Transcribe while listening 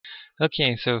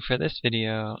Okay, so for this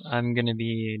video, I'm going to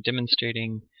be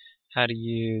demonstrating how to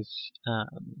use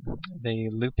the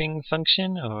looping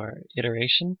function or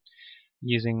iteration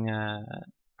using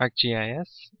ArcGIS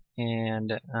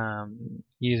and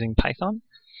using Python.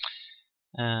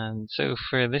 And so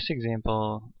for this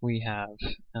example, we have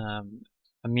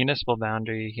a municipal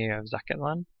boundary here of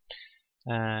Zacatlán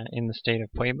in the state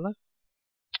of Puebla.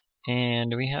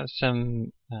 And we have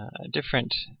some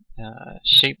different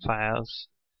shapefiles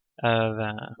of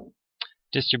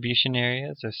distribution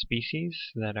areas of species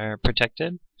that are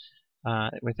protected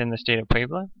within the state of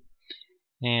Puebla.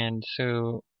 And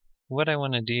so what I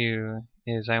want to do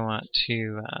is I want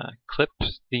to clip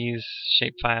these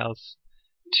shapefiles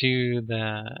to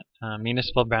the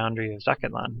municipal boundary of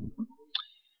Zacatlán.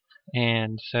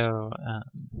 And so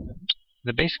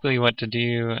basically what to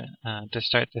do to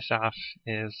start this off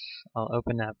is I'll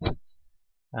open up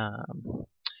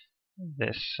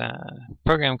this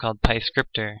program called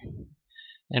PyScripter.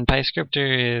 And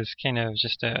PyScripter is kind of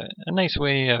just a nice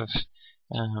way of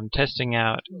testing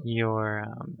out your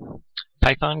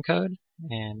Python code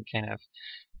and kind of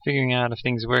figuring out if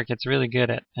things work. It's really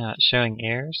good at showing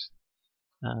errors.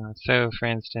 So for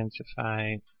instance, if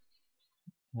I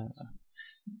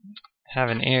have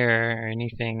an error or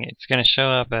anything, it's going to show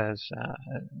up as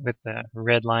with the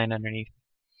red line underneath.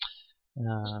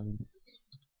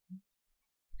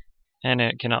 And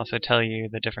it can also tell you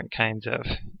the different kinds of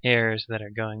errors that are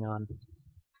going on.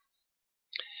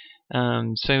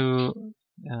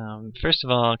 First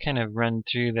of all, I'll kind of run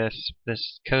through this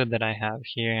code that I have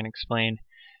here and explain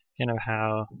kind of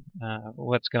how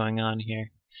what's going on here.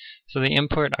 So the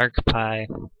import ArcPy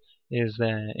is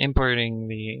importing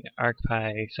the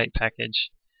ArcPy site package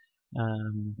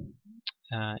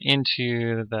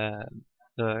into the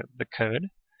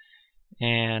code.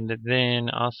 And then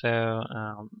also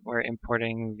we're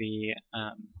importing the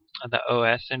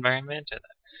OS environment, or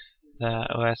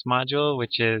the OS module,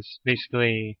 which is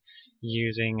basically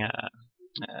using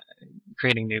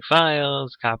creating new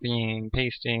files, copying,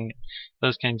 pasting,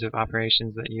 those kinds of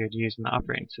operations that you would use in the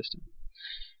operating system.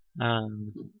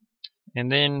 And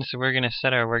then so we're going to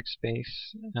set our workspace.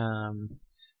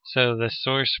 So the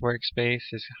source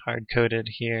workspace is hard coded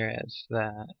here as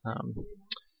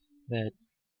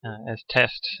as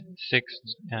test6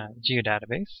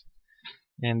 geodatabase,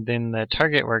 and then the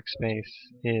target workspace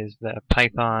is the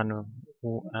Python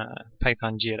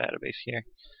geodatabase here.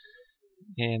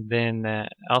 And then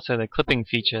also the clipping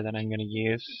feature that I'm going to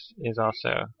use is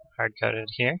also hard coded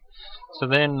here. So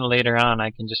then later on I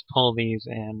can just pull these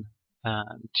in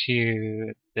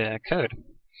to the code.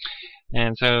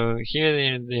 And so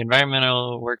here the environment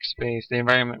workspace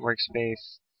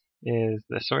is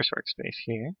the source workspace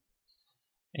here.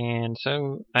 And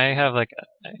so I have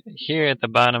here at the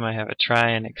bottom I have a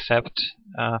try and except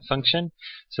function.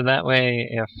 So that way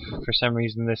if for some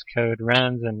reason this code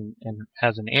runs and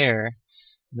has an error,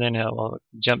 then it will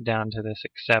jump down to this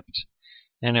except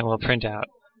and it will print out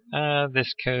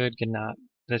this code could not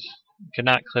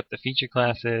clip the feature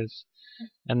classes,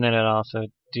 and then it'll also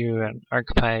do an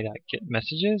arcpy.get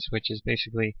messages, which is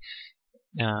basically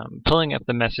pulling up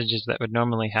the messages that would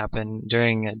normally happen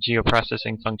during a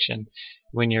geoprocessing function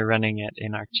when you're running it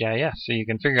in ArcGIS, so you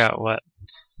can figure out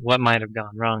what might have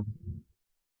gone wrong.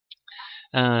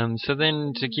 So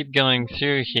then to keep going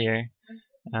through here,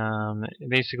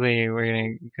 basically we're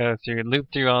going to go loop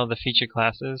through all the feature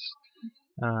classes.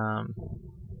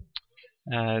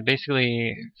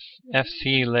 Basically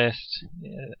fc list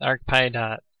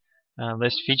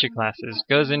arcpy.list feature classes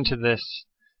goes into this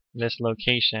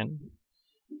location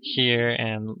here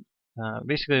and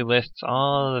basically lists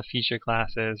all the feature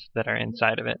classes that are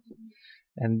inside of it.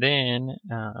 And then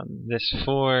this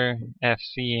for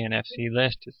fc and fc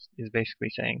list is basically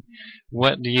saying,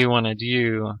 what do you want to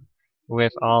do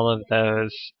with all of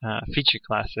those feature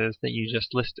classes that you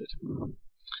just listed?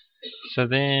 So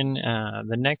then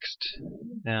the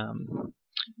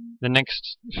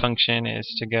next function is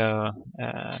to go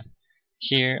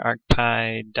here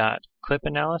arcpy.clip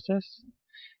analysis.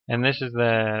 And this is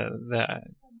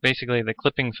basically the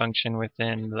clipping function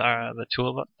within the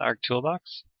Arc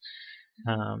toolbox.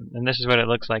 And this is what it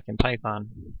looks like in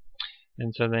Python.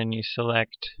 And so then you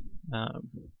select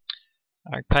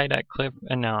arcpy.clip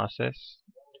analysis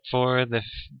for the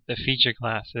feature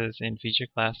classes in feature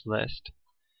class list.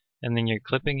 And then you're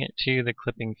clipping it to the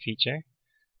clipping feature,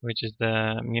 which is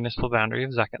the municipal boundary of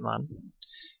Zacatlán.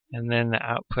 And then the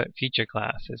output feature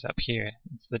class is up here.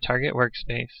 It's the target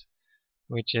workspace,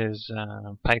 which is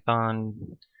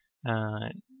Python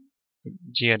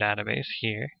geodatabase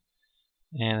here,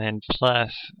 and then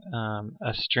plus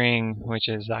a string which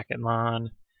is Zacatlán,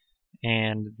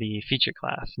 and the feature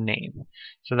class name.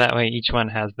 So that way each one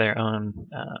has their own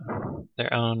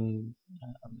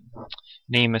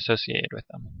name associated with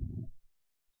them.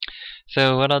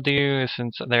 So what I'll do is,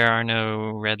 since there are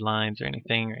no red lines or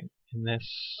anything in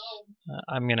this,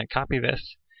 I'm going to copy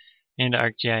this into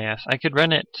ArcGIS. I could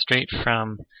run it straight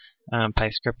from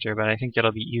PyScripter, but I think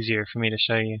it'll be easier for me to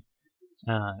show you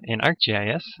in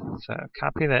ArcGIS. So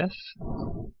copy this,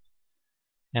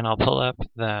 and I'll pull up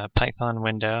the Python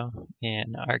window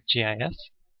in ArcGIS,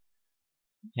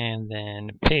 and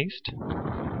then paste.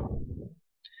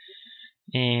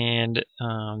 And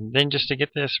then just to get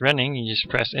this running, you just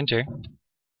press enter,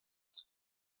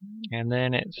 and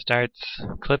then it starts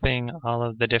clipping all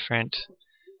of the different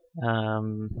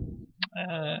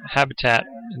habitat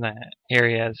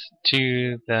areas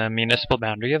to the municipal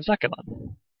boundary of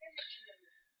Zuckerland.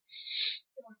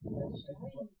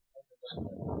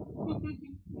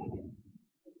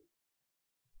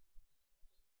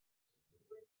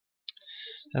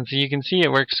 And so you can see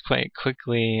it works quite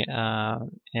quickly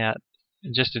at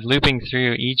just looping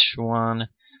through each one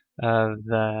of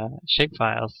the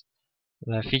shapefiles,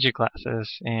 the feature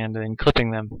classes, and then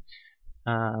clipping them,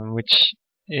 which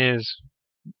is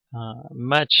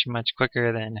much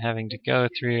quicker than having to go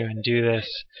through and do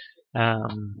this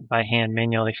by hand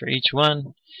manually for each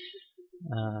one.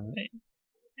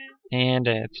 And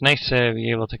it's nice to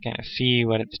be able to kind of see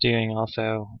what it's doing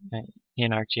also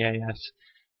in ArcGIS,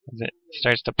 as it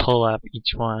starts to pull up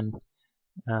each one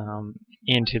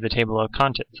into the table of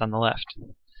contents on the left.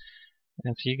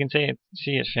 And so you can see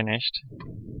it finished.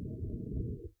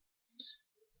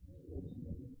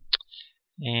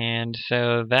 And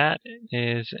so that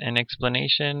is an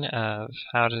explanation of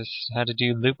how to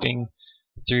do looping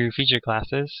through feature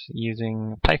classes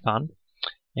using Python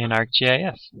in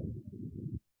ArcGIS.